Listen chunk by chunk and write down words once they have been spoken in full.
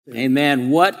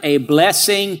Amen. What a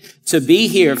blessing to be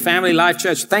here, Family Life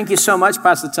Church. Thank you so much,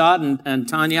 Pastor Todd and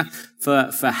Tanya,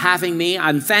 for having me.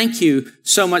 And thank you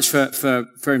so much for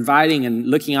inviting and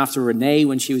looking after Renee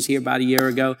when she was here about a year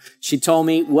ago. She told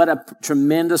me what a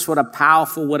tremendous, what a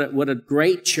powerful, what a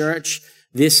great church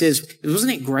this is.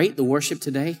 Wasn't it great, the worship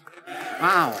today?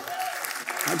 Wow.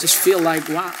 I just feel like,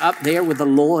 wow, up there with the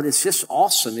Lord, it's just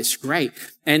awesome. It's great.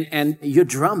 And your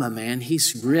drummer, man,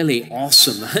 he's really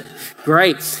awesome.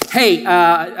 Great. Hey,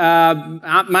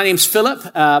 my name's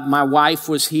Philip. My wife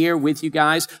was here with you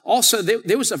guys. Also,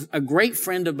 there was a great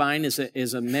friend of mine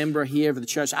is a member here of the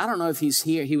church. I don't know if he's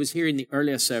here. He was here in the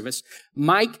earlier service.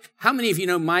 Mike, how many of you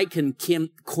know Mike and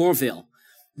Kim Corville?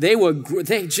 They're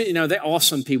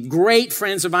awesome people, great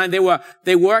friends of mine.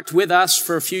 They worked with us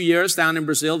for a few years down in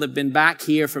Brazil. They've been back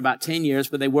here for about 10 years,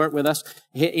 but they worked with us.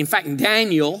 In fact,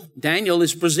 Daniel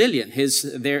is Brazilian,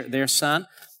 their son.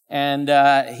 And,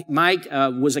 Mike,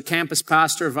 was a campus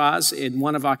pastor of ours in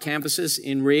one of our campuses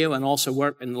in Rio and also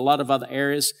worked in a lot of other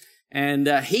areas. And,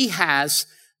 he has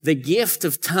the gift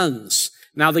of tongues.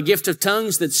 Now, the gift of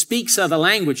tongues that speaks other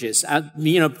languages,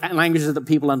 languages that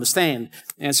people understand.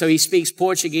 And so he speaks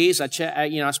Portuguese. I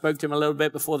spoke to him a little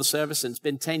bit before the service, and it's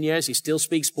been 10 years. He still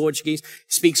speaks Portuguese.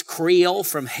 He speaks Creole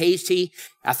from Haiti.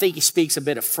 I think he speaks a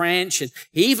bit of French, and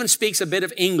he even speaks a bit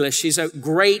of English. He's a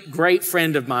great, great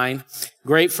friend of mine.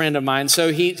 Great friend of mine.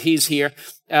 So he's here.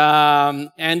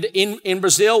 And in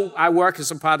Brazil, I work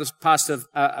as a part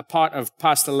of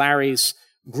Pastor Larry's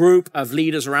group of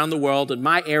leaders around the world, and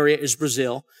my area is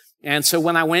Brazil. And so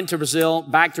when I went to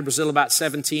back to Brazil about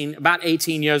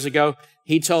 18 years ago,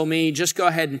 he told me, just go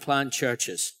ahead and plant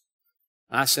churches.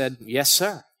 I said, yes,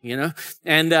 sir. And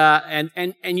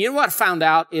you know what I found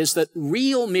out is that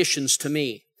real missions to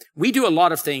me, we do a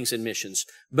lot of things in missions,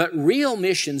 but real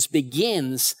missions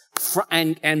begins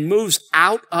and moves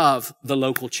out of the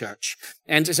local church.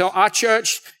 And so our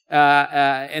church,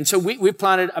 and so we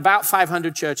planted about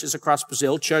 500 churches across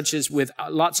Brazil, churches with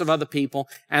lots of other people,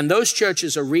 and those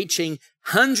churches are reaching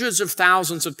hundreds of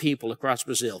thousands of people across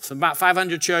Brazil. So about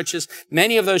 500 churches.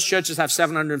 Many of those churches have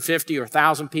 750 or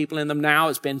 1,000 people in them now.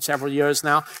 It's been several years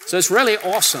now. So it's really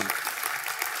awesome.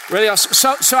 Really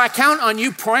awesome. So I count on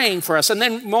you praying for us. And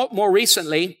then more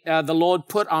recently, the Lord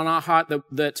put on our heart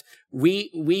that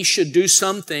we should do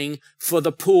something for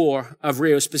the poor of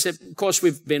Rio. Of course,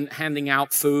 we've been handing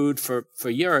out food for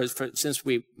years, since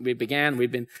we began.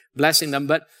 We've been blessing them.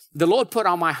 But the Lord put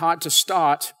on my heart to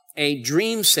start a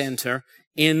dream center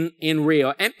in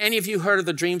Rio. Any of you heard of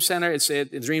the Dream Center? It's a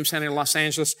Dream Center in Los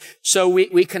Angeles. So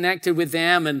we connected with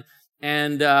them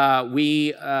and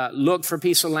we looked for a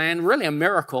piece of land, really a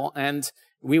miracle. And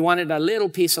we wanted a little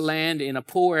piece of land in a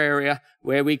poor area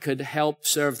where we could help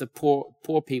serve the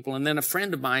poor people. And then a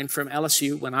friend of mine from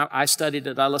LSU, when I studied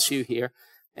at LSU here,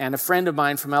 and a friend of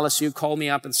mine from LSU called me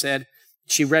up and said,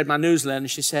 she read my newsletter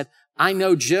and she said, I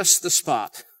know just the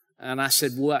spot. And I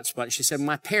said, what spot? She said,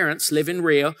 my parents live in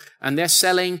Rio and they're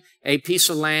selling a piece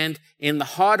of land in the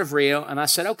heart of Rio. And I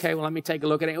said, okay, well, let me take a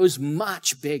look at it. It was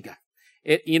much bigger.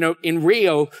 In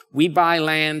Rio, we buy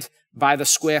land by the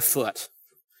square foot.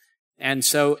 And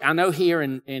so I know here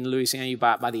in Louisiana, you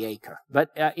buy it by the acre. But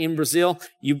in Brazil,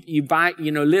 you buy,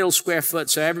 little square foot.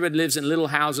 So everybody lives in little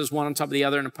houses, one on top of the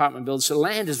other in apartment buildings. So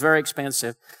land is very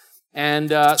expensive. And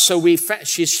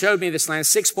she showed me this land,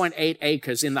 6.8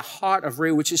 acres in the heart of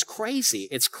Rio, which is crazy.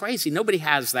 It's crazy. Nobody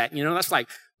has that. That's like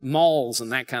malls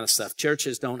and that kind of stuff.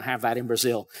 Churches don't have that in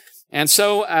Brazil. And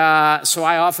so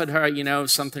I offered her,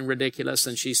 something ridiculous.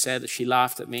 And she said that she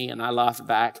laughed at me and I laughed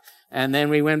back. And then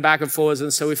we went back and forth.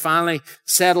 And so we finally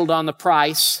settled on the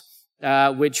price,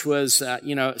 which was,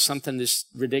 something that's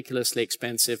ridiculously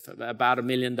expensive, about $1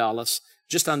 million,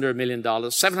 just under $1 million,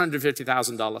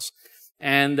 $750,000.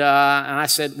 And I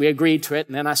said, we agreed to it.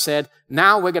 And then I said,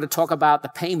 now we're going to talk about the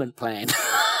payment plan.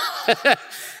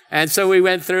 And so we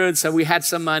went through, and so we had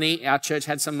some money. Our church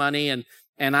had some money, and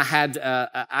I had,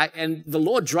 and the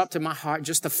Lord dropped in my heart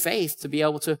just the faith to be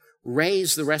able to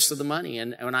raise the rest of the money.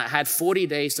 And when I had 40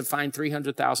 days to find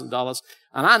 $300,000,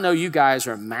 and I know you guys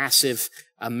are a massive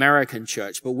American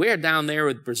church, but we're down there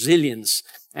with Brazilians.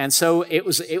 And so it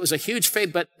was a huge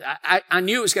faith, but I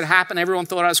knew it was going to happen. Everyone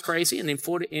thought I was crazy. And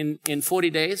in 40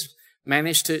 days,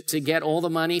 managed to get all the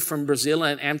money from Brazil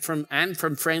and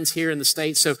from friends here in the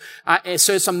States. So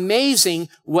it's amazing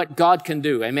what God can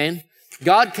do. Amen.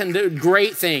 God can do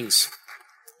great things.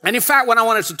 And in fact, what I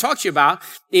wanted to talk to you about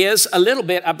is a little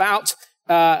bit about,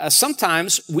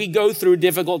 sometimes we go through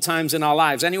difficult times in our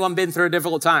lives. Anyone been through a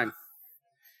difficult time?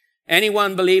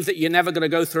 Anyone believe that you're never going to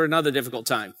go through another difficult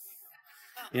time?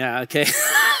 Yeah, okay.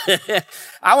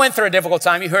 I went through a difficult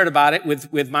time. You heard about it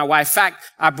with my wife. In fact,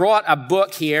 I brought a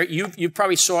book here. You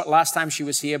probably saw it last time she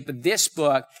was here, but this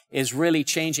book is really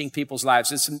changing people's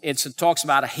lives. It talks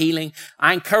about a healing.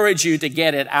 I encourage you to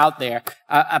get it out there.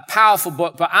 A powerful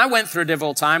book. But I went through a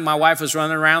difficult time. My wife was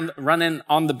running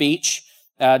on the beach,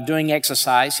 doing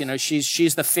exercise. You know,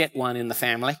 she's the fit one in the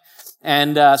family.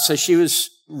 And so she was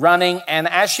running, and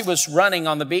as she was running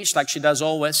on the beach, like she does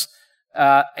always,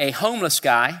 a homeless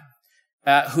guy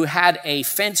who had a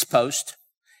fence post,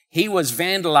 he was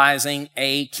vandalizing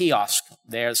a kiosk.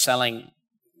 They're selling,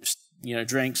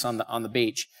 drinks on the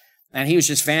beach. And he was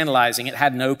just vandalizing it,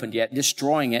 hadn't opened yet,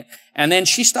 destroying it. And then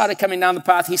she started coming down the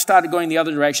path. He started going the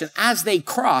other direction. As they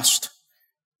crossed,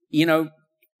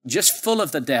 just full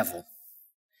of the devil,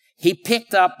 he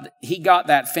got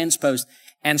that fence post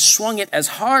and swung it as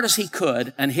hard as he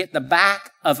could and hit the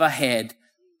back of a head.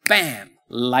 Bam!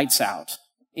 Lights out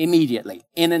immediately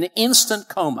in an instant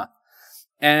coma.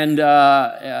 And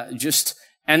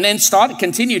then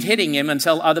continued hitting him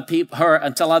until other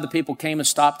people came and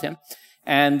stopped him.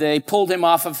 And they pulled him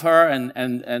off of her,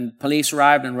 and police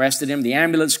arrived and arrested him. The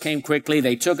ambulance came quickly.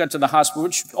 They took her to the hospital,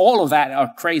 which all of that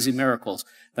are crazy miracles,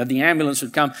 that the ambulance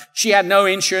would come. She had no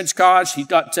insurance card. She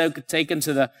got taken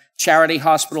to the charity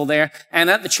hospital there. And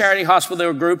at the charity hospital, there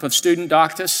were a group of student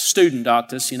doctors,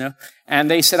 and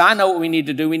they said, I know what we need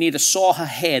to do. We need to saw her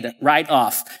head right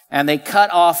off. And they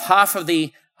cut off half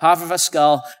of her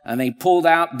skull, and they pulled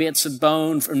out bits of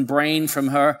bone and brain from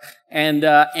her. And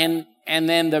then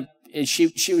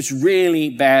she was really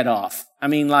bad off. I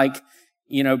mean,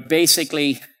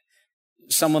 basically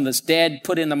someone that's dead,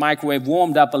 put in the microwave,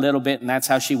 warmed up a little bit, and that's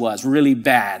how she was, really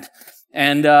bad.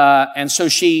 And so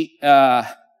she,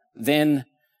 then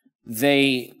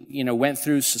they, went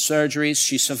through surgeries.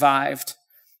 She survived.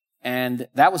 And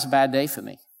that was a bad day for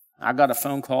me. I got a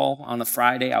phone call on a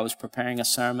Friday. I was preparing a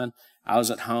sermon. I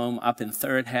was at home up in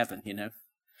third heaven,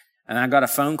 and I got a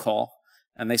phone call,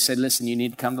 and they said, listen, you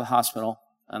need to come to the hospital.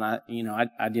 And I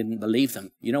didn't believe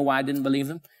them. You know why I didn't believe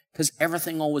them? Because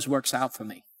everything always works out for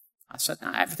me. I said,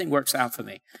 no, everything works out for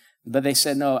me. But they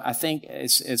said, no, I think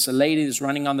it's a lady that's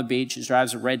running on the beach. She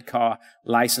drives a red car,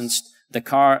 licensed. The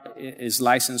car is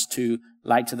licensed to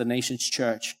Light to the Nations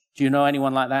Church. Do you know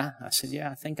anyone like that? I said,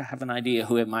 yeah, I think I have an idea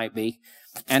who it might be.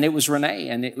 And it was Renee,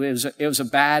 and it was a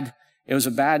bad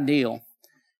deal.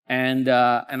 And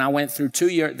I went through 2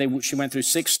 years. She went through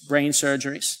 6 brain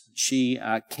surgeries. She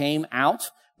came out,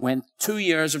 went 2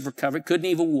 years of recovery, couldn't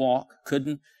even walk,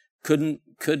 couldn't.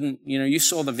 You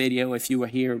saw the video if you were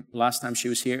here last time she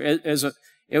was here. It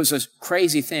was a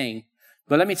crazy thing.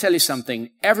 But let me tell you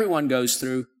something. Everyone goes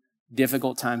through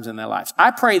difficult times in their lives.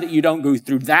 I pray that you don't go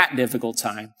through that difficult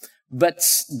time, but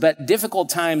difficult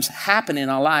times happen in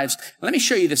our lives. Let me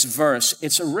show you this verse.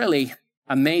 It's a really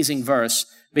amazing verse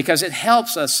because it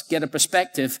helps us get a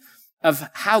perspective of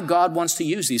how God wants to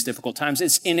use these difficult times.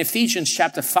 It's in Ephesians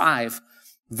chapter 5,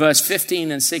 verse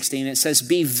 15 and 16. It says,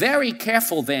 be very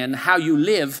careful then how you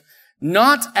live,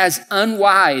 not as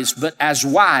unwise, but as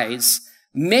wise,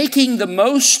 making the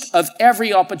most of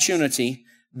every opportunity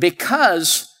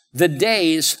because the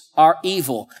days are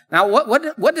evil. Now,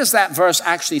 what does that verse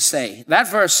actually say? That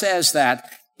verse says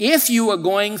that if you are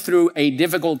going through a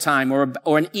difficult time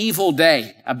or an evil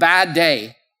day, a bad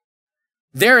day,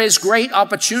 there is great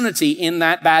opportunity in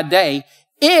that bad day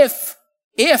if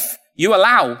you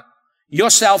allow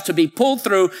yourself to be pulled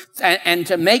through and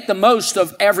to make the most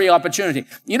of every opportunity.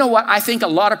 You know what? I think a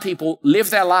lot of people live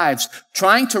their lives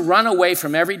trying to run away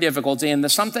from every difficulty, and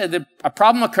a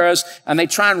problem occurs and they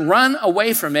try and run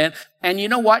away from it. And you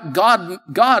know what?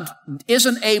 God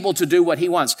isn't able to do what he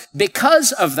wants.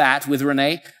 Because of that, with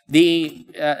Renee, the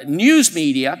news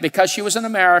media, because she was an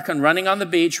American running on the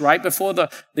beach right before the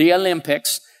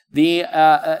Olympics,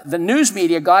 the news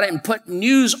media got it and put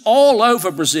news all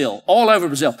over Brazil.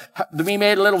 We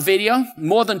made a little video.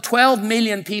 More than 12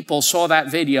 million people saw that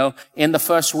video in the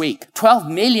first week. 12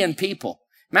 million people.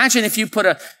 Imagine if you put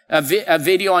a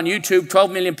video on YouTube,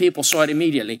 12 million people saw it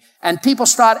immediately. And people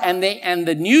and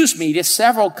the news media,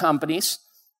 several companies,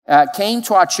 came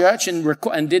to our church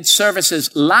and did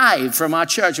services live from our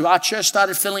church. Our church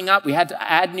started filling up. We had to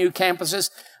add new campuses.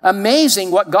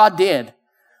 Amazing what God did.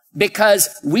 Because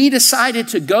we decided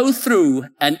to go through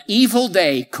an evil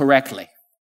day correctly.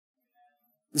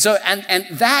 So, and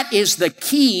that is the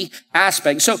key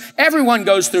aspect. So everyone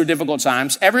goes through difficult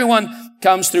times. Everyone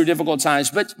comes through difficult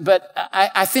times. But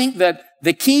I think that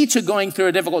the key to going through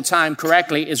a difficult time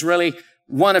correctly is really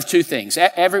one of two things.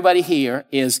 Everybody here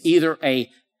is either a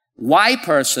why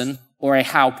person or a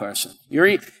how person.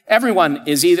 Everyone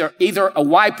is either a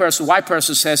why person. Why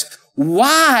person says,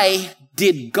 why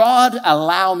did God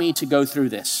allow me to go through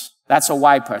this? That's a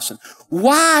why person.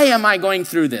 Why am I going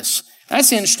through this?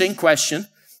 That's an interesting question.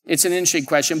 It's an interesting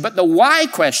question, but the why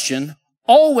question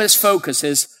always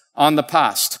focuses on the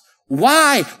past.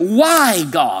 Why? Why,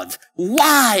 God?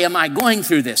 Why am I going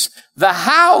through this? The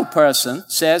how person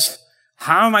says,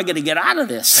 how am I going to get out of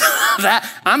this?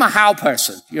 I'm a how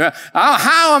person.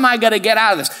 How am I going to get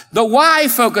out of this? The why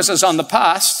focuses on the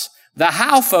past. The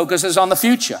how focuses on the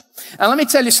future. And let me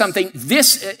tell you something.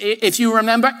 This, if you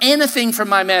remember anything from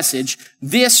my message,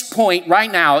 this point right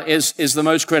now is the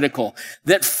most critical.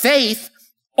 That faith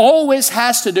always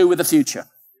has to do with the future.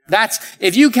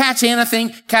 If you catch anything,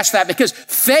 catch that. Because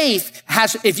faith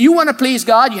if you want to please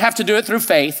God, you have to do it through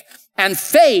faith. And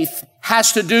faith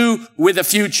has to do with the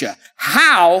future.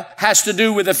 How has to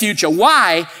do with the future.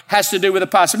 Why has to do with the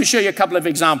past. Let me show you a couple of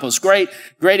examples. Great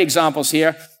examples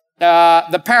here.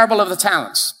 The parable of the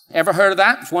talents. Ever heard of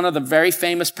that? It's one of the very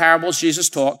famous parables Jesus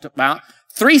talked about.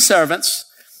 3 servants.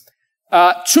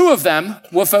 2 of them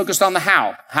were focused on the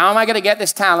how. How am I going to get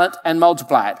this talent and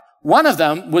multiply it? One of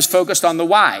them was focused on the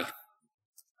why.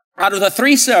 Out of the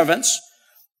 3 servants,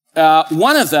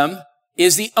 one of them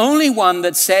is the only one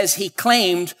that says he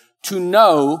claimed to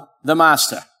know the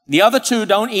master. The other 2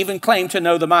 don't even claim to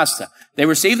know the master. They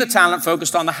received the talent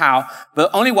focused on the how,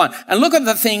 but only one. And look at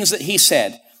the things that he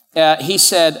said. He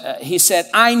said,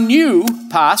 I knew,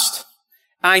 past,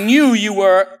 I knew you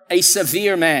were a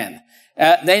severe man.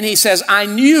 Then he says, I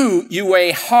knew you were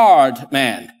a hard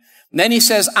man. Then he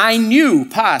says, I knew,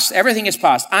 past, everything is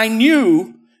past. I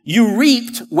knew you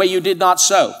reaped where you did not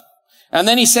sow. And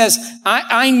then he says,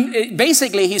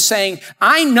 basically he's saying,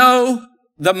 I know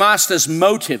the master's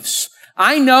motives.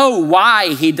 I know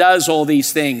why he does all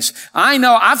these things. I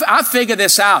know, I've figured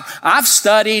this out. I've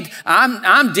studied.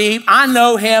 I'm deep. I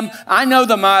know him. I know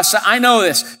the master. I know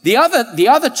this. The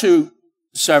other 2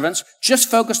 servants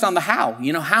just focused on the how.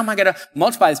 How am I going to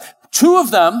multiply this? 2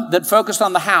 of them that focused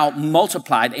on the how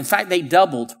multiplied. In fact, they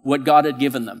doubled what God had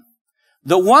given them.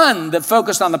 The one that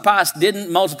focused on the past didn't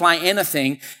multiply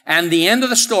anything. And the end of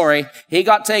the story, he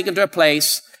got taken to a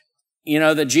place,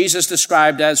 that Jesus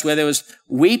described as where there was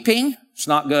weeping, it's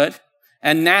not good,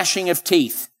 and gnashing of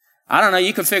teeth. I don't know,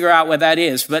 you can figure out where that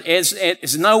is, but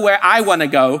it's nowhere I want to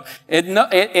go.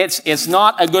 It's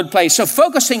not a good place. So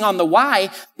focusing on the why,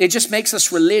 it just makes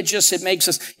us religious. It makes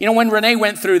us, when Renee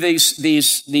went through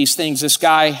these things, this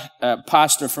guy,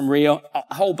 pastor from Rio,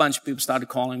 a whole bunch of people started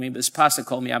calling me, but this pastor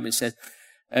called me up and said,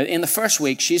 in the first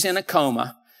week, she's in a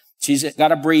coma. She's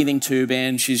got a breathing tube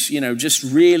in. She's, just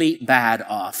really bad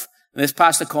off. And this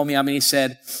pastor called me up and he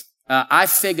said, I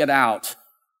figured out,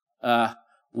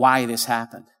 why this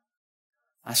happened.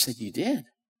 I said, you did? He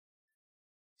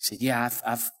said, yeah,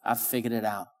 I've figured it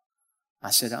out. I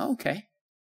said, oh, okay.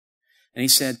 And he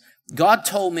said, God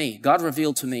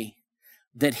revealed to me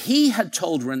that he had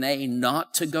told Renee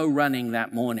not to go running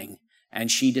that morning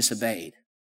and she disobeyed.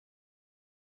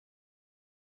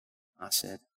 I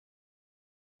said,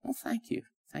 well, thank you.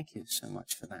 Thank you so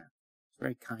much for that. It's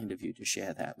very kind of you to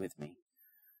share that with me.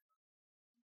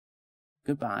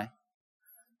 Goodbye.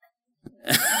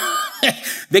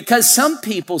 Because some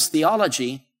people's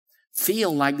theology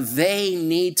feel like they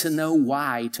need to know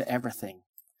why to everything.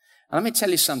 And let me tell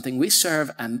you something. We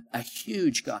serve a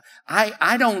huge God.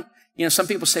 I don't, some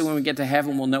people say when we get to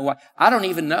heaven, we'll know why. I don't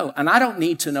even know. And I don't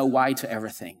need to know why to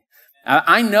everything.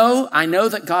 I know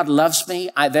that God loves me.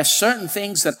 There's certain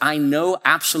things that I know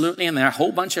absolutely, and there are a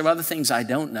whole bunch of other things I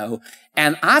don't know.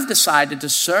 And I've decided to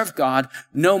serve God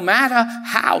no matter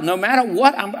how, no matter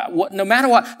what.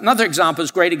 Another example is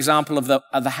a great example of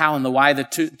the how and the why. The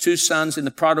two sons in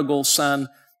the prodigal son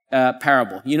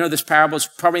parable. This parable is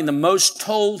probably the most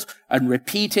told and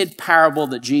repeated parable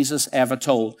that Jesus ever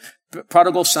told.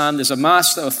 Prodigal son, there's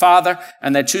a father,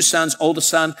 and there are 2 sons, older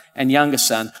son and younger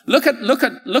son. Look at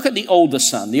the older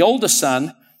son. The older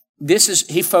son,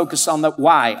 he focused on the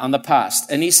why, on the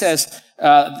past. And he said,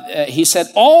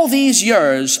 all these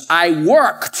years I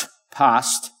worked,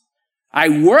 past. I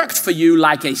worked for you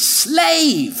like a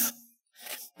slave,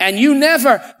 and you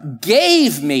never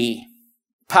gave me,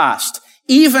 past,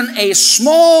 even a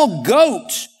small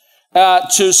goat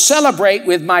to celebrate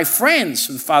with my friends.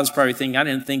 The father's probably thinking, I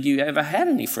didn't think you ever had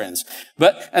any friends.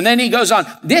 And then he goes on,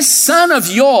 this son of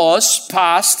yours,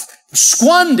 past,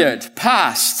 squandered,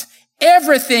 past,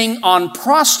 everything on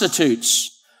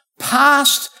prostitutes.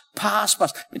 Past.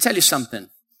 Let me tell you something.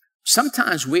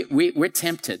 Sometimes we're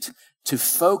tempted to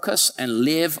focus and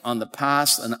live on the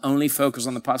past and only focus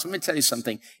on the past. Let me tell you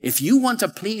something. If you want to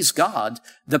please God,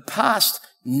 the past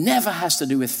never has to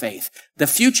do with faith. The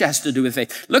future has to do with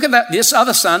faith. Look at this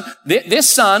other son. This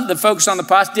son that focused on the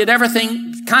past did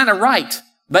everything kind of right,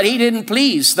 but he didn't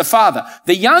please the father.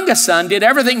 The younger son did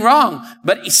everything wrong,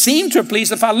 but he seemed to please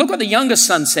the father. Look what the youngest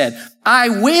son said. I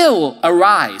will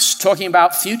arise, talking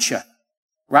about future,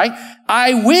 right?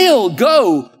 I will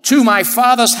go to my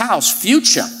father's house,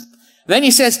 future. Then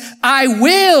he says, I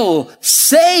will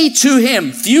say to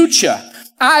him, future.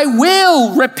 I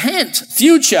will repent,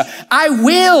 future. I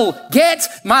will get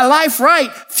my life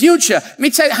right, future. Let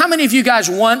me tell you, how many of you guys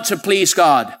want to please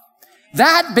God?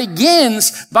 That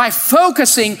begins by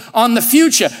focusing on the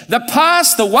future. The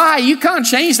past, the why, you can't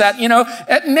change that.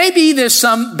 Maybe there's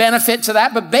some benefit to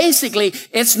that, but basically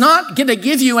it's not going to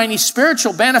give you any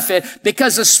spiritual benefit,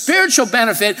 because the spiritual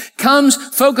benefit comes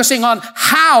focusing on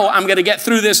how I'm going to get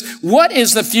through this. What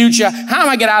is the future? How do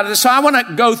I get out of this? So I want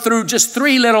to go through just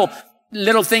three little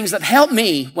things that helped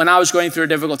me when I was going through a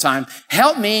difficult time.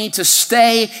 Help me to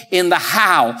stay in the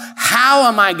how. How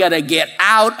am I going to get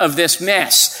out of this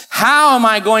mess? How am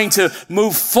I going to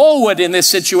move forward in this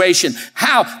situation?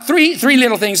 How? Three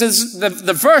little things.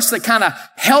 The verse that kind of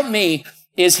helped me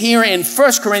is here in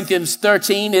 1 Corinthians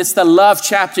 13. It's the love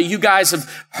chapter. You guys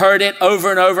have heard it over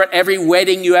and over at every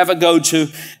wedding you ever go to.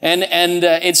 And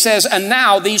it says, and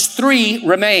now these three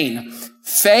remain: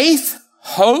 faith,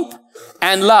 hope,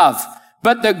 and love.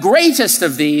 But the greatest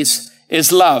of these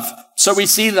is love. So we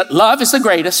see that love is the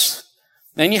greatest.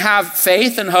 Then you have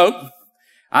faith and hope.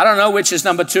 I don't know which is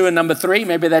number 2 and number 3.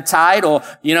 Maybe they're tied, or,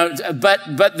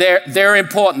 but they're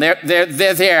important.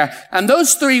 They're there. And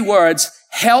those three words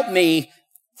help me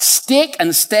stick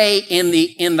and stay in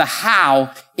the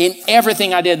how in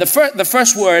everything I did. The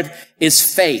first word is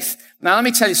faith. Now let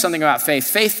me tell you something about faith.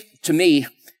 Faith to me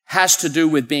has to do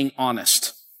with being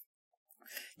honest.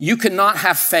 You cannot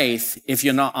have faith if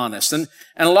you're not honest. And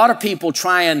a lot of people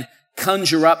try and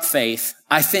conjure up faith,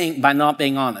 I think, by not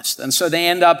being honest. And so they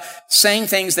end up saying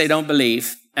things they don't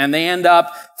believe. And they end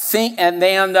up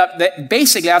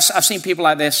basically, I've seen people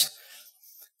like this.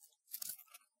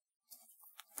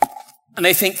 And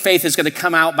they think faith is going to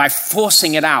come out by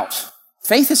forcing it out.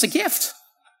 Faith is a gift.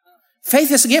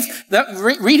 Faith is a gift.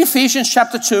 Read Ephesians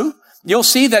chapter 2. You'll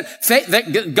see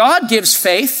that God gives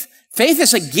faith. Faith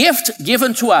is a gift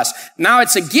given to us. Now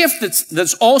it's a gift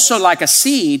that's also like a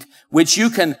seed which you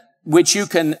can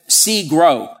see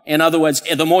grow. In other words,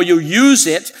 the more you use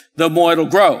it, the more it'll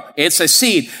grow. It's a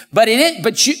seed. But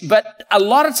a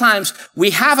lot of times we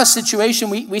have a situation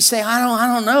we say, I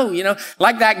don't know,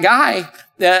 like that guy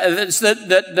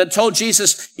that told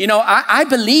Jesus, I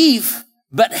believe,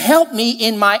 but help me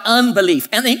in my unbelief.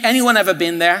 Anyone ever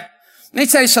been there? Let me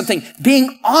tell you something.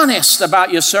 Being honest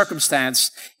about your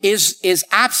circumstance is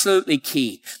absolutely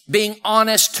key. Being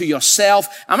honest to yourself.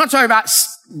 I'm not talking about,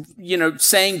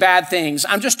 saying bad things.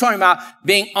 I'm just talking about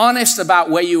being honest about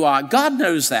where you are. God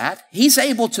knows that. He's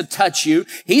able to touch you.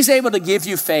 He's able to give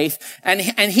you faith, and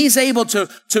He's able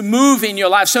to move in your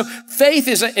life. So faith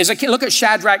is a key. Look at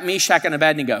Shadrach, Meshach, and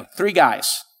Abednego. 3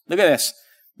 guys. Look at this.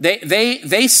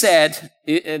 They said,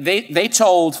 they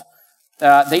told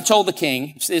the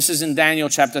king, this is in Daniel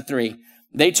chapter 3,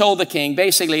 they told the king,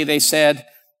 basically they said,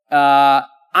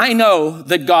 I know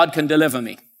that God can deliver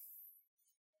me.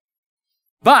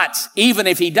 But even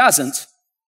if He doesn't,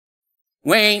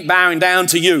 we ain't bowing down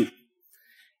to you.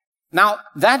 Now,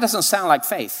 that doesn't sound like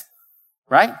faith,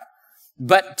 right?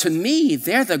 But to me,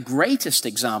 they're the greatest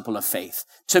example of faith.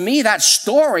 To me, that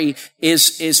story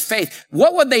is faith.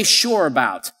 What were they sure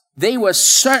about? They were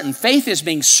certain. Faith is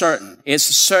being certain. It's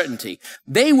certainty.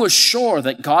 They were sure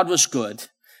that God was good.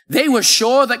 They were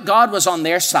sure that God was on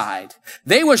their side.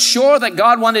 They were sure that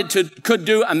God could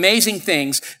do amazing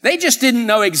things. They just didn't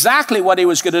know exactly what He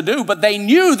was going to do, but they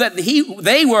knew that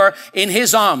they were in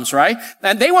His arms, right?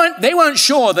 And they weren't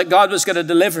sure that God was going to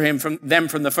deliver them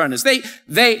from the furnace.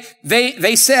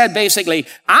 They said basically,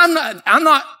 I'm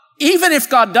not, even if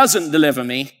God doesn't deliver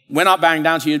me, we're not bowing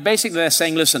down to you. Basically, they're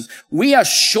saying, listen, we are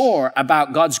sure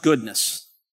about God's goodness.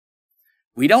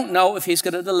 We don't know if He's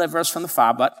going to deliver us from the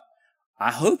fire, but I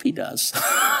hope He does.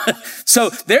 So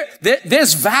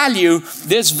there's value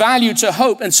to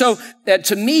hope. And so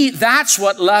to me, that's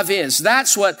what love is.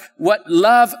 That's what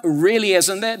love really is.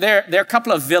 And there are a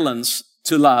couple of villains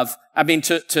to love. I mean,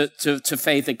 to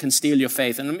faith that can steal your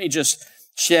faith. And let me just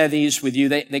share these with you.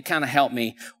 They kind of help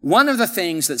me. One of the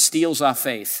things that steals our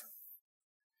faith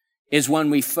is when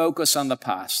we focus on the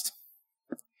past.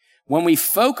 When we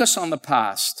focus on the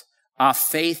past, our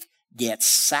faith gets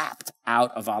sapped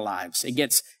out of our lives. It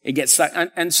gets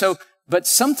sucked. And so But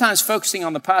sometimes focusing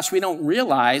on the past, we don't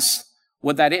realize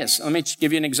what that is. Let me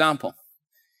give you an example.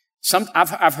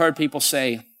 I've heard people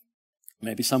say,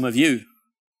 maybe some of you,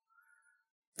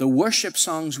 the worship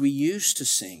songs we used to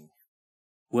sing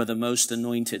were the most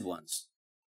anointed ones.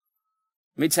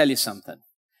 Let me tell you something.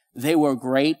 They were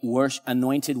great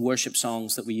anointed worship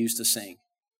songs that we used to sing.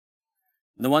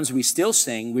 The ones we still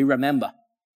sing, we remember.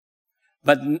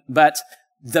 But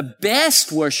the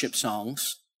best worship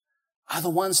songs are the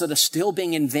ones that are still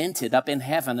being invented up in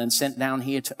heaven and sent down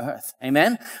here to earth.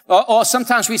 Amen? Or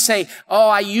sometimes we say, oh,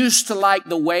 I used to like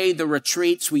the way the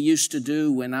retreats we used to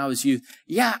do when I was youth.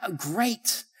 Yeah,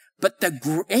 great. But the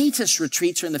greatest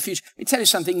retreats are in the future. Let me tell you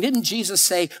something. Didn't Jesus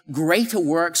say, greater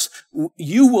works,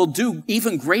 you will do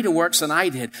even greater works than I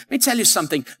did? Let me tell you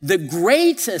something. The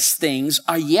greatest things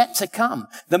are yet to come.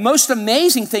 The most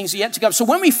amazing things are yet to come. So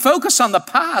when we focus on the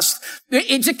past,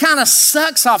 it just kind of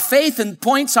sucks our faith and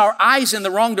points our eyes in the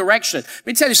wrong direction. Let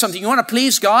me tell you something. You want to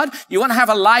please God? You want to have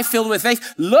a life filled with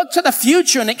faith? Look to the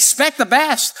future and expect the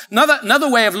best.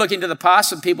 Another way of looking to the past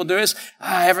that people do is,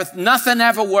 nothing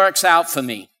ever works out for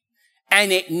me.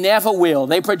 And it never will.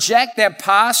 They project their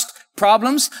past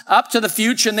problems up to the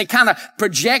future, and they kind of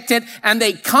project it, and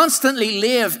they constantly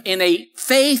live in a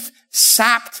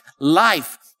faith-sapped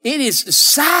life. It is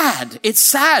sad. It's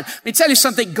sad. Let me tell you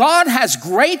something. God has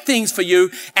great things for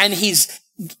you, and He's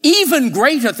even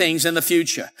greater things in the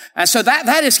future. And so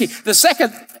that is key. The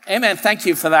second, amen, thank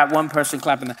you for that one person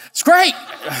clapping there. It's great.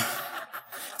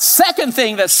 Second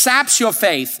thing that saps your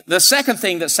faith,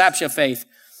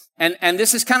 and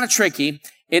this is kind of tricky.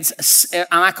 And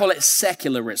I call it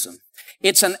secularism.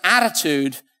 It's an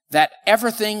attitude that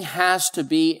everything has to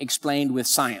be explained with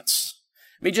science.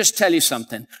 Let me just tell you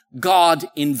something. God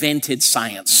invented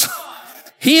science.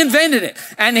 He invented it.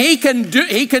 And he can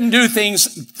do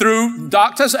things through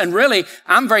doctors. And really,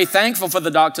 I'm very thankful for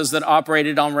the doctors that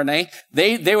operated on Renee.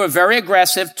 They were very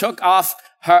aggressive, took off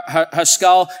her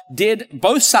skull, did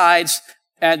both sides.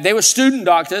 They were student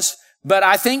doctors. But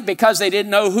I think because they didn't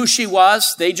know who she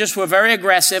was, they just were very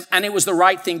aggressive, and it was the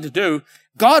right thing to do.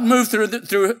 God moved through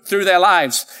their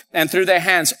lives and through their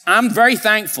hands. I'm very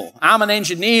thankful. I'm an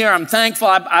engineer. I'm thankful.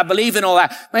 I believe in all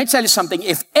that. Let me tell you something.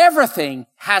 If everything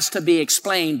has to be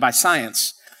explained by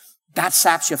science, that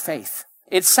saps your faith.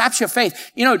 It saps your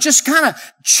faith. Just kind of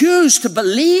choose to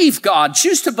believe God.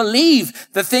 Choose to believe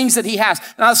the things that He has.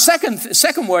 Now, the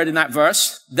second word in that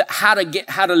verse, how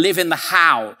to live in the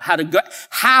how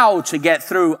to get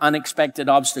through unexpected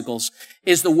obstacles,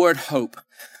 is the word hope.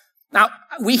 Now,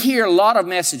 we hear a lot of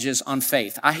messages on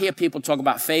faith. I hear people talk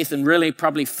about faith, and really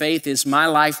probably faith is my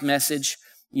life message.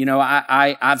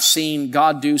 I've seen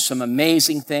God do some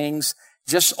amazing things,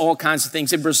 just all kinds of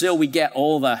things. In Brazil, we get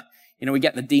all the we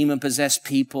get the demon-possessed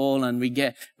people, and we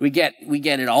get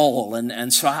it all.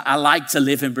 And so I like to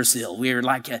live in Brazil. We're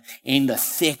like in the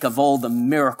thick of all the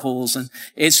miracles, and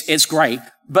it's great.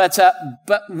 But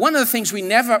one of the things we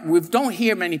don't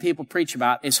hear many people preach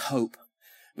about is hope.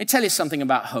 Let me tell you something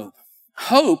about hope.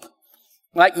 Hope,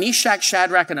 like Meshach,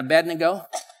 Shadrach, and Abednego,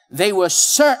 they were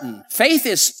certain. Faith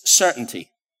is certainty.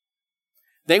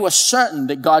 They were certain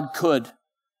that God could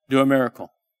do a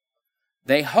miracle.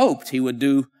 They hoped He would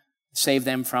save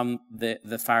them from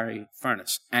the fiery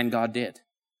furnace. And God did.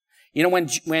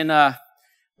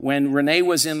 When Renee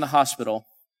was in the hospital,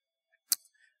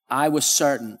 I was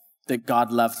certain that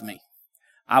God loved me.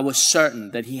 I was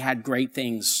certain that He had great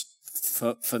things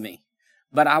for me.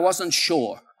 But I wasn't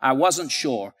sure. I wasn't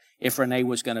sure if Renee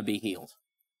was going to be healed.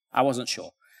 I wasn't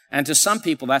sure. And to some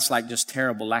people, that's like just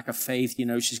terrible lack of faith.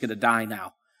 She's going to die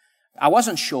now. I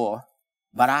wasn't sure,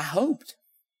 but I hoped.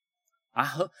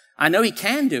 I know He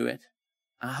can do it.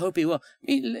 I hope He will.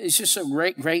 It's just a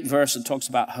great verse that talks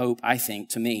about hope, I think,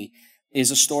 to me,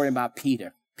 is a story about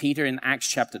Peter. Peter in Acts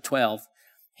chapter 12,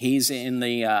 he's in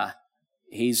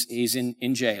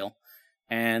jail,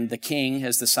 and the king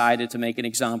has decided to make an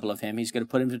example of him. He's going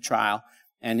to put him to trial,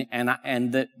 and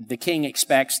the king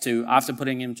expects to, after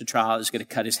putting him to trial, is going to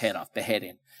cut his head off, behead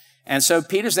him. And so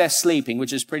Peter's there sleeping,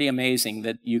 which is pretty amazing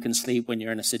that you can sleep when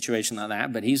you're in a situation like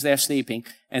that. But he's there sleeping.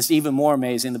 And it's even more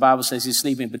amazing. The Bible says he's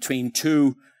sleeping between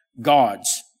two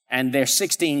guards. And there's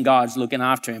 16 guards looking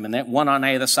after him. And that one on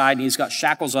either side, and he's got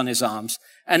shackles on his arms.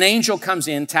 An angel comes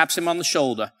in, taps him on the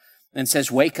shoulder, and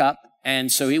says, wake up.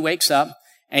 And so he wakes up.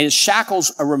 And his shackles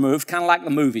are removed, kind of like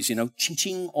the movies,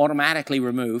 ching-ching, automatically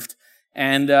removed.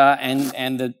 And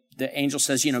the angel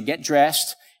says, get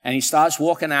dressed. And he starts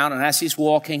walking out, and as he's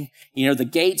walking, the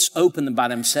gates open by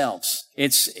themselves.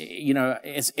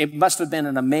 It must have been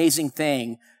an amazing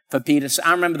thing for Peter.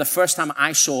 I remember the first time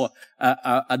I saw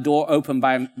a door open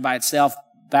by itself.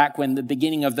 back when the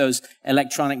beginning of those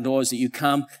electronic doors that you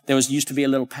come, used to be a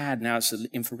little pad. Now it's an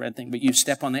infrared thing, but you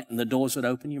step on it and the doors would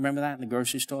open. You remember that in the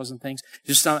grocery stores and things?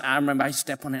 I remember I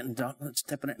step on it and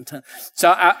turn.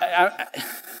 So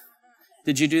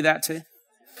did you do that too?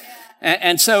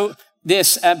 And so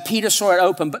this, Peter saw it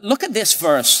open, but look at this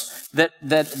verse that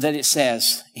it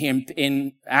says here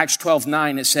in Acts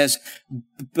 12:9. It says,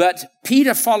 but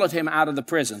Peter followed him out of the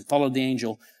prison, followed the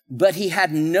angel, but he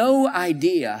had no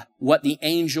idea what the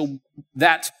angel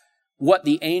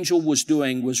was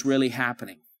doing was really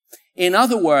happening. In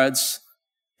other words,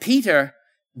 Peter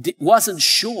wasn't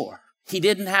sure. He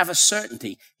didn't have a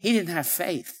certainty. He didn't have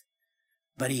faith,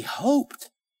 but he hoped.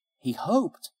 He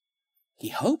hoped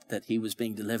that he was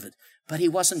being delivered, but he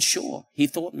wasn't sure. He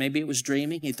thought maybe it was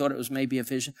dreaming. He thought it was maybe a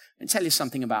vision. Let me tell you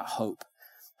something about hope.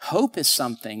 Hope is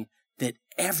something that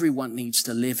everyone needs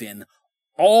to live in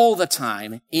all the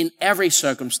time, in every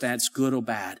circumstance, good or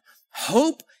bad.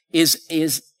 Hope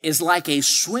is like a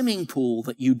swimming pool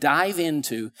that you dive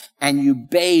into and you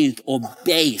bathe or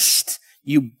baste.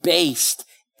 You baste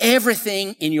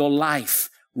everything in your life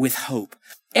with hope.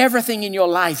 Everything in your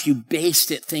life, you based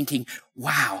it thinking,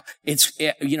 wow,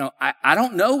 I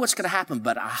don't know what's going to happen,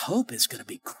 but I hope it's going to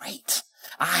be great.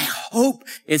 I hope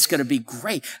it's going to be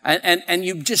great. And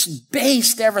you just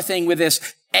based everything with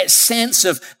this sense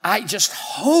of, I just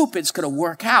hope it's going to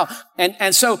work out.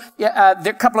 And so, there are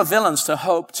a couple of villains to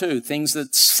hope too, things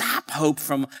that sap hope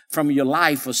from your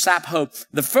life or sap hope.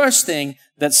 The first thing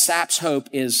that saps hope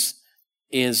is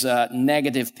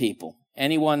negative people.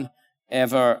 Anyone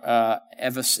ever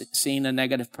seen a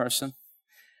negative person?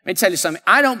 Let me tell you something.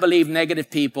 I don't believe negative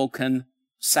people can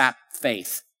sap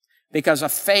faith, because a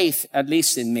faith, at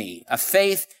least in me, a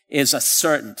faith is a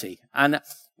certainty. And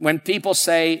when people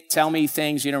tell me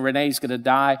things, Renee's going to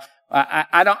die,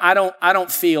 I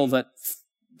don't feel that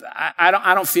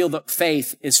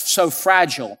faith is so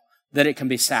fragile that it can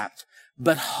be sapped.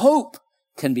 But hope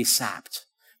can be sapped,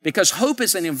 because hope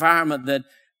is an environment that,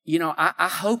 I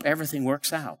hope everything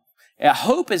works out.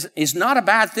 Hope is not a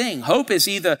bad thing. Hope is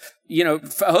either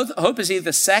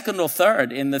second or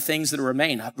third in the things that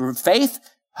remain. Faith,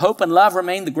 hope, and love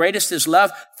remain. The greatest is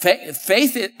love.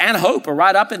 Faith and hope are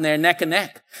right up in there, neck and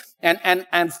neck.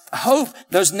 And hope,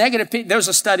 those negative people, there was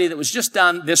a study that was just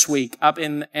done this week up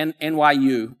in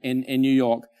NYU in New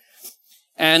York.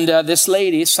 And this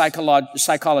lady,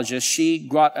 psychologist, she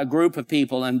got a group of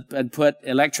people and put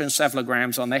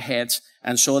electroencephalograms on their heads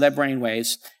and saw their brain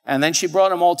waves. And then she brought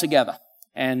them all together.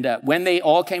 And when they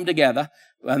all came together,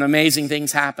 amazing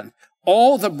things happened.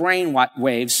 All the brain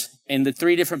waves in the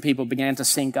three different people began to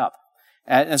sync up.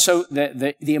 And so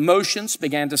the emotions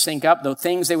began to sync up, the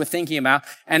things they were thinking about.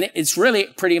 And it's really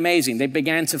pretty amazing. They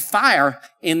began to fire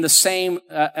in the same,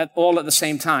 all at the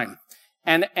same time.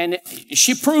 And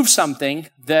she proved something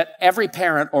that every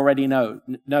parent already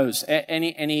knows.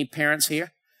 Any parents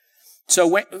here?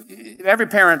 So every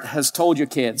parent has told your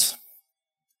kids,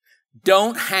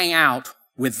 don't hang out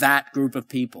with that group of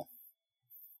people.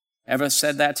 Ever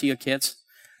said that to your kids?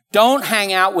 Don't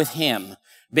hang out with him,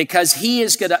 because he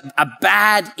is a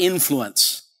bad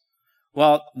influence.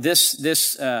 Well, this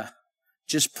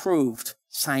just proved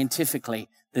scientifically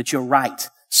that you're right.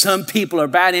 Some people are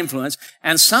bad influence,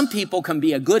 and some people can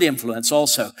be a good influence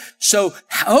also. So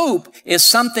hope is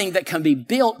something that can be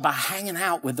built by hanging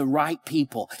out with the right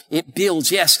people. It builds,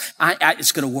 yes,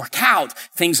 it's going to work out.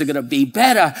 Things are going to be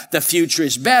better. The future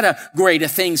is better. Greater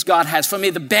things God has for me.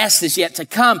 The best is yet to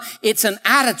come. It's an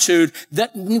attitude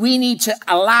that we need to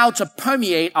allow to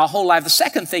permeate our whole life. The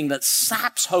second thing that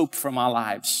saps hope from our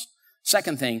lives,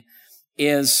 second thing,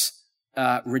 is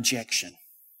rejection.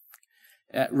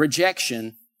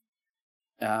 Rejection,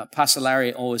 Pastor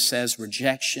Larry always says,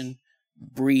 rejection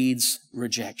breeds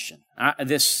rejection.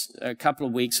 A couple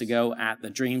of weeks ago at the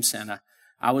Dream Center,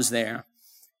 I was there,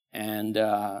 and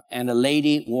a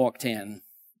lady walked in,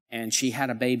 and she had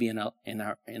a baby in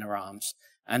her arms,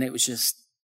 and it was just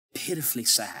pitifully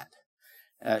sad.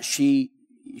 She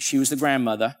was the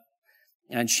grandmother,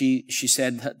 and she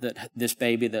said that this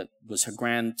baby that was her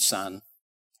grandson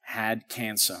had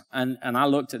cancer, and I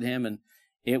looked at him, and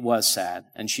it was sad.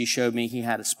 And she showed me he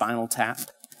had a spinal tap,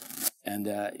 and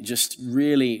just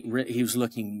really, he was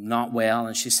looking not well.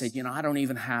 And she said, I don't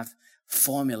even have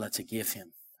formula to give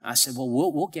him. I said, well,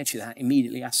 we'll get you that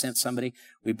immediately. I sent somebody.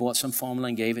 We bought some formula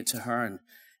and gave it to her.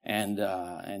 And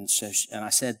I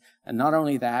said, and not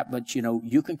only that, but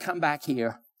you can come back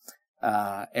here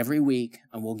every week,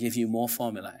 and we'll give you more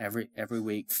formula every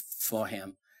week for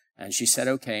him. And she said,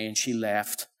 okay, and she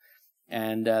left.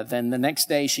 And then the next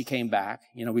day she came back.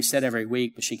 You know, we said every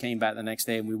week, but she came back the next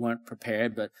day and we weren't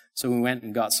prepared. But so we went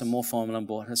and got some more formula and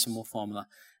bought her some more formula.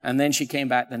 And then she came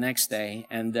back the next day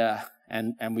and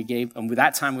we gave, and with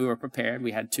that time we were prepared.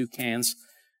 We had 2 cans,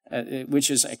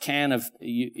 which is a can of,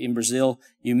 in Brazil,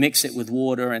 you mix it with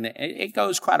water and it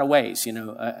goes quite a ways, you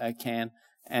know, a can.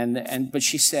 But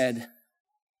she said,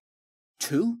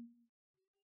 2?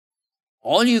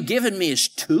 All you've given me is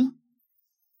 2?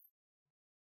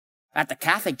 At the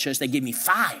Catholic Church, they give me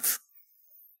 5.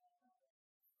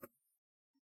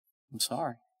 I'm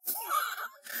sorry.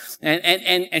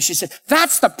 And she said,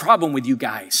 that's the problem with you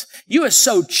guys. You are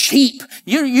so cheap.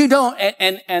 You don't,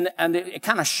 and it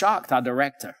kind of shocked our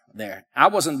director there. I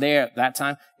wasn't there at that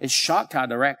time. It shocked our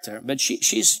director, but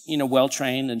she's, you know, well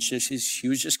trained and she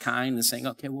was just kind and saying,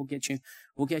 okay, we'll get you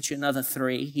another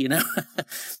 3, you know.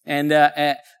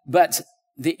 But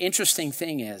the interesting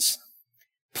thing is,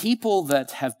 people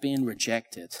that have been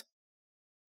rejected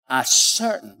are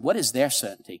certain. What is their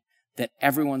certainty? That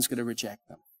everyone's going to reject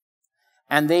them.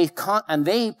 And they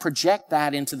project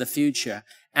that into the future,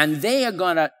 and they are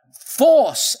going to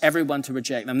force everyone to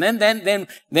reject them. Then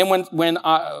when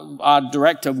our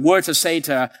director were to say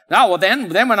to her, no, well then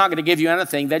we're not going to give you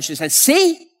anything, then she says,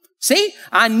 see,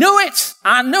 I knew it.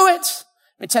 Let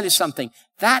me tell you something.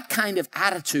 That kind of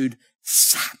attitude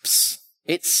saps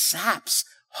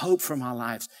hope from our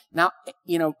lives. Now,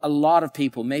 you know, a lot of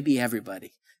people, maybe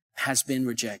everybody, has been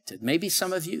rejected. Maybe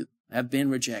some of you have been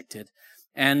rejected.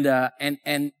 And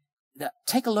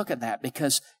take a look at that,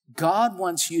 because God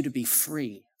wants you to be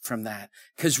free from that.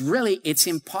 Because really, it's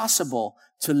impossible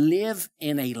to live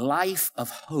in a life of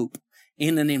hope,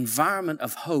 in an environment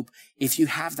of hope, if you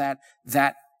have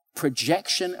that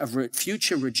projection of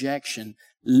future rejection.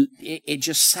 It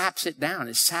just saps it down.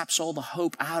 It saps all the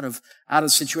hope out of the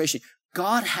situation.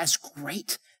 God has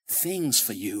great things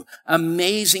for you,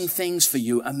 amazing things for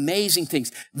you, amazing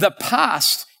things. The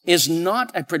past is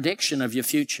not a prediction of your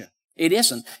future. It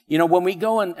isn't. You know, when we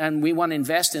go and we want to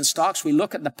invest in stocks, we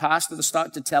look at the past of the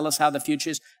stock to tell us how the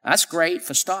future is. That's great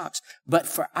for stocks. But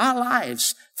for our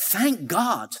lives, thank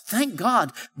God,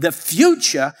 the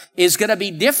future is going to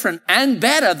be different and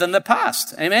better than the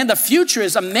past. Amen. The future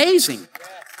is amazing.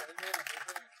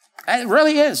 It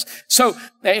really is. So,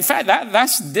 in fact,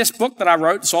 that's this book that I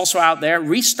wrote. It's also out there.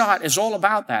 Restart is all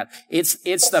about that.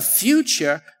 It's the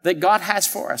future that God has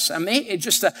for us. I mean, it's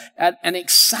just an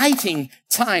exciting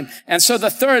time. And so the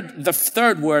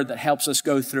third word that helps us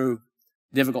go through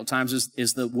difficult times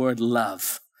is the word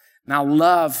love. Now,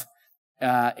 love,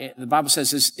 the Bible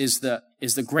says is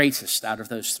the greatest out of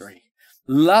those 3.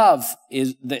 Love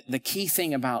is the key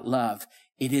thing about love.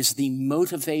 It is the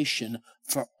motivation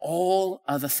for all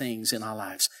other things in our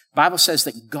lives. The Bible says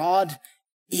that God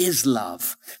is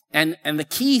love. And the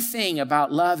key thing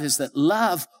about love is that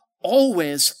love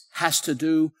always has to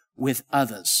do with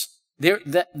others. There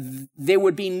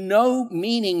would be no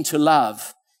meaning to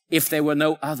love if there were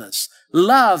no others.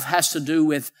 Love has to do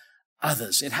with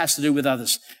others. It has to do with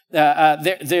others.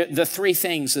 The 3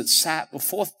 things that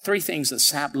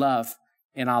sap love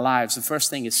in our lives. The first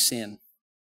thing is sin.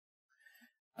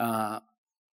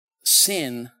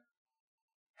 Sin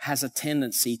has a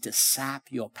tendency to sap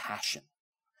your passion.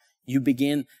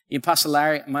 Pastor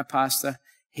Larry, my pastor,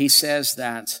 he says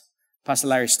that, Pastor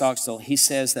Larry Stockstill, he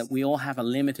says that we all have a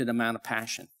limited amount of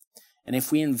passion. And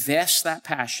if we invest that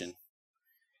passion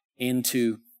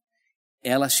into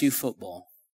LSU football,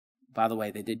 by the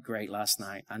way, they did great last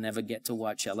night. I never get to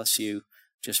watch LSU.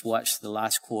 Just watched the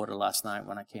last quarter last night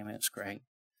when I came in. It's great.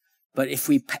 But if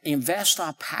we invest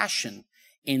our passion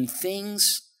in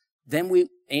things, then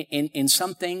in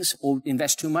some things, or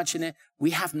invest too much in it,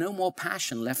 we have no more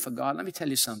passion left for God. Let me tell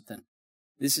you something.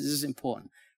 This is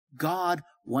important. God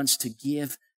wants to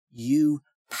give you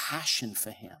passion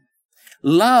for Him.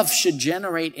 Love should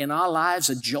generate in our lives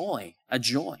a joy.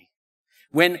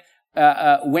 When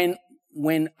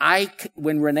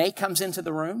Renee comes into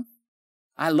the room,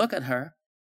 I look at her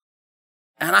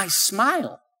and I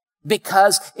smile.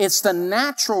 Because it's the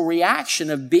natural reaction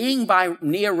of being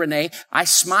near Renee. I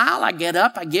smile, I get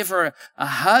up, I give her a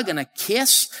hug and a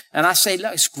kiss, and I say,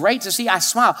 look, it's great to see, I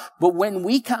smile. But when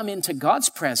we come into God's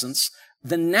presence,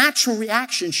 the natural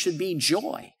reaction should be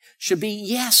joy. Should be,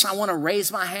 yes, I want to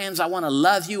raise my hands, I want to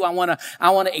love you, I want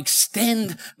to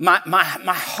extend my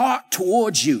heart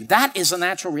towards you. That is a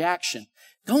natural reaction.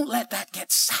 Don't let that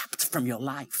get sapped from your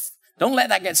life. Don't let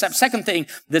that get sapped. Second thing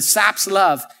that saps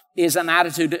love is an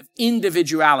attitude of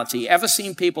individuality. Ever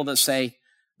seen people that say,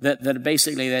 that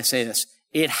basically they say this,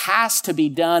 it has to be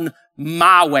done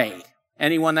my way.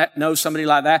 Anyone that knows somebody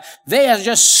like that? They are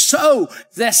just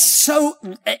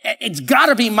it's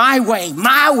gotta be my way,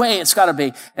 it's gotta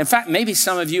be. In fact, maybe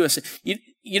some of you are saying,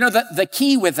 you know, the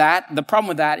key with that, the problem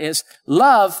with that is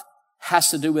love has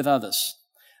to do with others.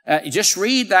 Just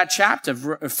read that chapter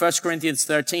of 1 Corinthians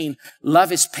 13.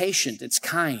 Love is patient. It's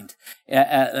kind,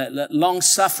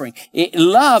 long-suffering.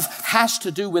 Love has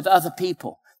to do with other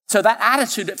people. So that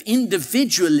attitude of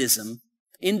individuality,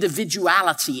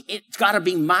 it's got to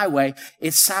be my way.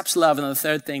 It saps love. And the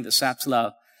third thing that saps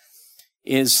love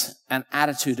is an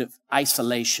attitude of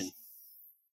isolation.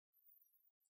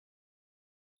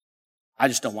 I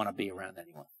just don't want to be around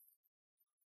anyone.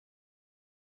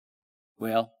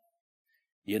 Well,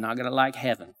 you're not going to like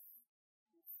heaven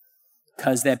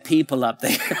because there are people up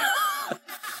there.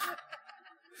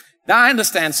 Now, I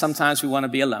understand sometimes we want to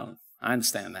be alone. I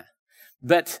understand that.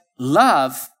 But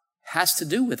love has to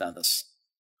do with others.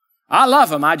 I love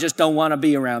them. I just don't want to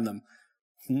be around them.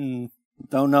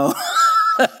 Don't know.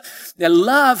 The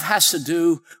love has to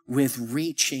do with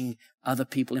reaching other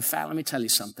people. In fact, let me tell you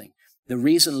something. The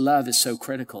reason love is so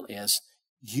critical is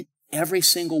every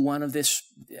single one of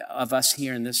us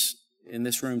here in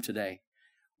this room today,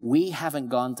 we haven't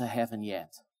gone to heaven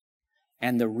yet.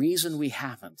 And the reason we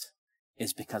haven't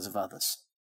is because of others.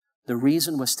 The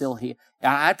reason we're still here.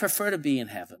 I'd prefer to be in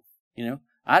heaven. You know,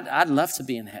 I'd love to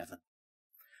be in heaven.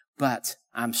 But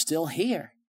I'm still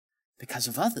here because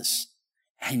of others.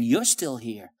 And you're still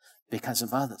here because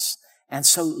of others. And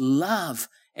so love,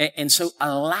 and so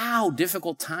allow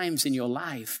difficult times in your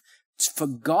life for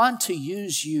God to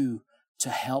use you to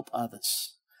help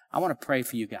others. I want to pray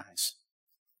for you guys.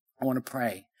 I want to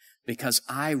pray because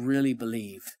I really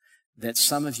believe that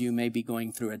some of you may be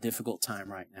going through a difficult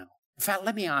time right now. In fact,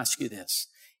 let me ask you this.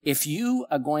 If you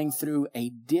are going through a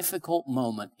difficult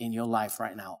moment in your life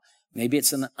right now, maybe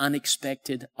it's an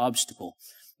unexpected obstacle.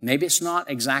 Maybe it's not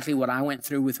exactly what I went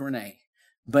through with Renee,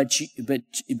 but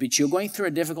you're going through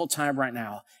a difficult time right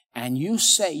now, and you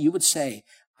would say,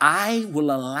 I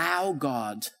will allow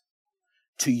God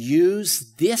to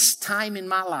use this time in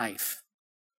my life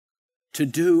to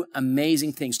do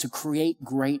amazing things, to create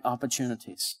great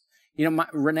opportunities. You know,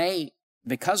 Renee,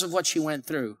 because of what she went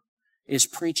through, is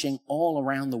preaching all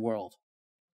around the world,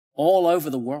 all over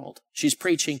the world. She's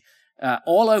preaching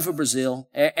all over Brazil.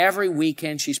 Every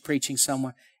weekend she's preaching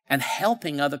somewhere and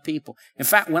helping other people. In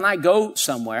fact, when I go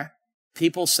somewhere,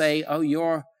 people say, oh,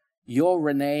 you're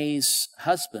Renee's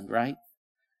husband, right?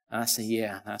 And I say,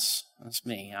 yeah, that's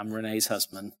me. I'm Renee's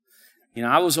husband. You know,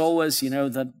 I was always,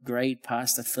 the great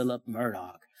Pastor Philip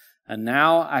Murdoch. And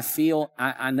now I feel,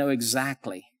 I know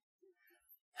exactly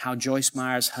how Joyce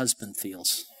Meyer's husband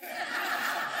feels.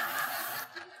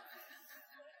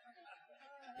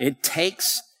 It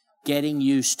takes getting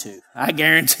used to. I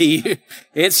guarantee you.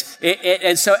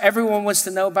 And so everyone wants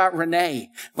to know about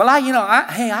Renee. Well,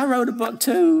 I wrote a book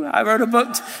too. I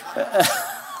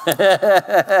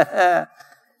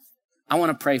want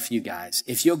to pray for you guys.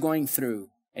 If you're going through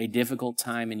a difficult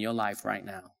time in your life right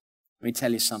now, let me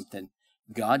tell you something.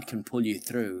 God can pull you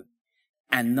through,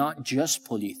 and not just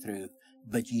pull you through,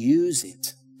 but use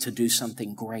it to do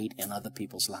something great in other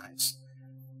people's lives.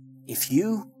 If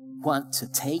you want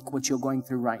to take what you're going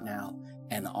through right now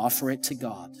and offer it to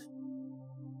God,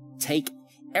 take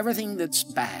everything that's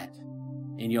bad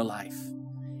in your life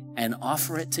and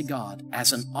offer it to God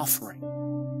as an offering.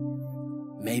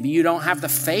 Maybe you don't have the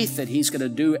faith that He's going to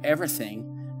do everything,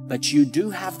 but you do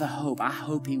have the hope. I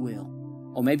hope He will.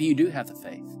 Or maybe you do have the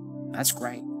faith. That's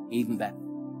great. Even better.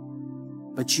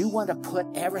 But you want to put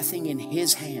everything in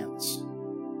His hands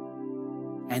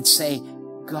and say,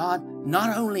 God,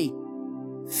 not only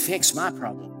fix my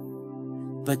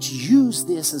problem, but use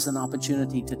this as an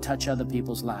opportunity to touch other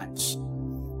people's lives.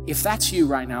 If that's you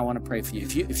right now, I want to pray for you.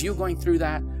 If you're going through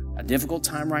a difficult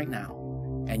time right now,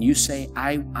 and you say,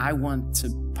 I want to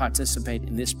participate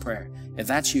in this prayer. If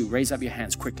that's you, raise up your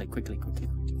hands quickly.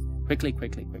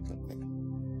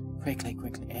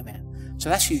 Amen. So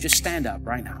that's you. Just stand up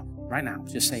right now.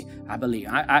 Just say, I believe.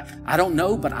 I don't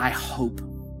know, but I hope.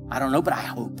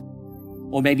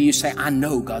 Or maybe you say, I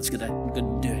know God's gonna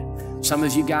do it. Some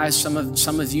of you guys, some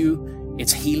of you,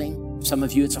 it's healing. Some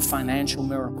of you, it's a financial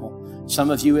miracle. Some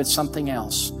of you, it's something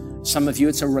else. Some of you,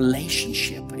 it's a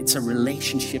relationship. It's a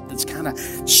relationship that's kind of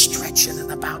stretching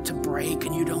and about to break,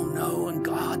 and you don't know. And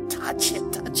God, touch it.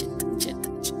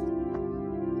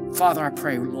 Father, I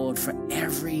pray, Lord, for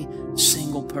every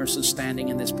single person standing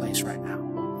in this place right now.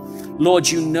 Lord,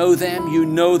 you know them. You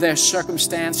know their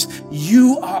circumstance.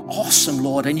 You are awesome,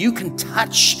 Lord, and you can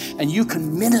touch and you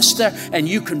can minister and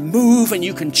you can move and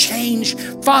you can change.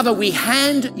 Father, we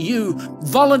hand you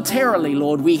voluntarily,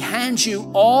 Lord, we hand you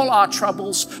all our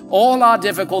troubles, all our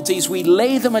difficulties. We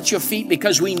lay them at your feet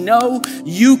because we know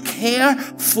you care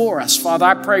for us. Father,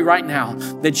 I pray right now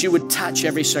that you would touch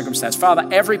every circumstance. Father,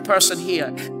 every person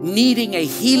here needing a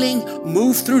healing,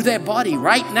 move through their body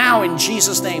right now in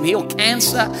Jesus' name. Heal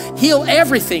cancer, heal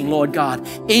everything, Lord God,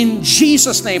 in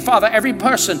Jesus' name. Father, every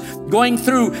person going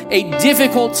through a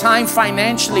difficult time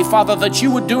financially, Father, that you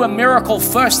would do a miracle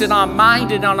first in our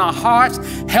mind and on our heart.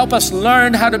 Help us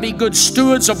learn how to be good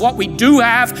stewards of what we do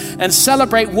have and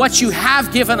celebrate what you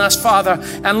have given us, Father.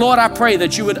 And Lord, I pray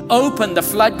that you would open the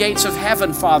floodgates of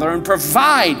heaven, Father, and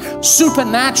provide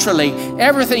supernaturally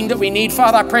everything that we need.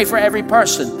 Father, I pray for every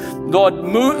person, Lord,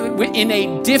 move in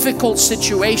a difficult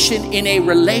situation, in a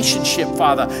relationship,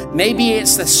 Father. Maybe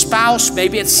it's the spouse,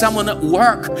 maybe it's someone at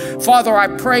work. Father, I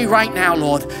pray right now,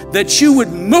 Lord, that you would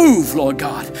move, Lord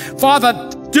God. Father,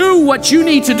 do what you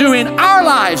need to do in our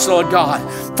lives, Lord God.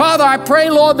 Father, I pray,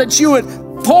 Lord, that you would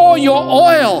pour your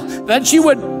oil, that you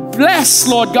would bless,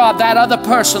 Lord God, that other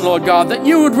person, Lord God, that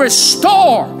you would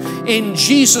restore in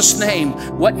Jesus' name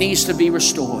what needs to be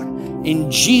restored.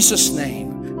 In Jesus'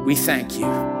 name, we thank you.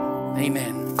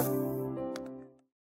 Amen.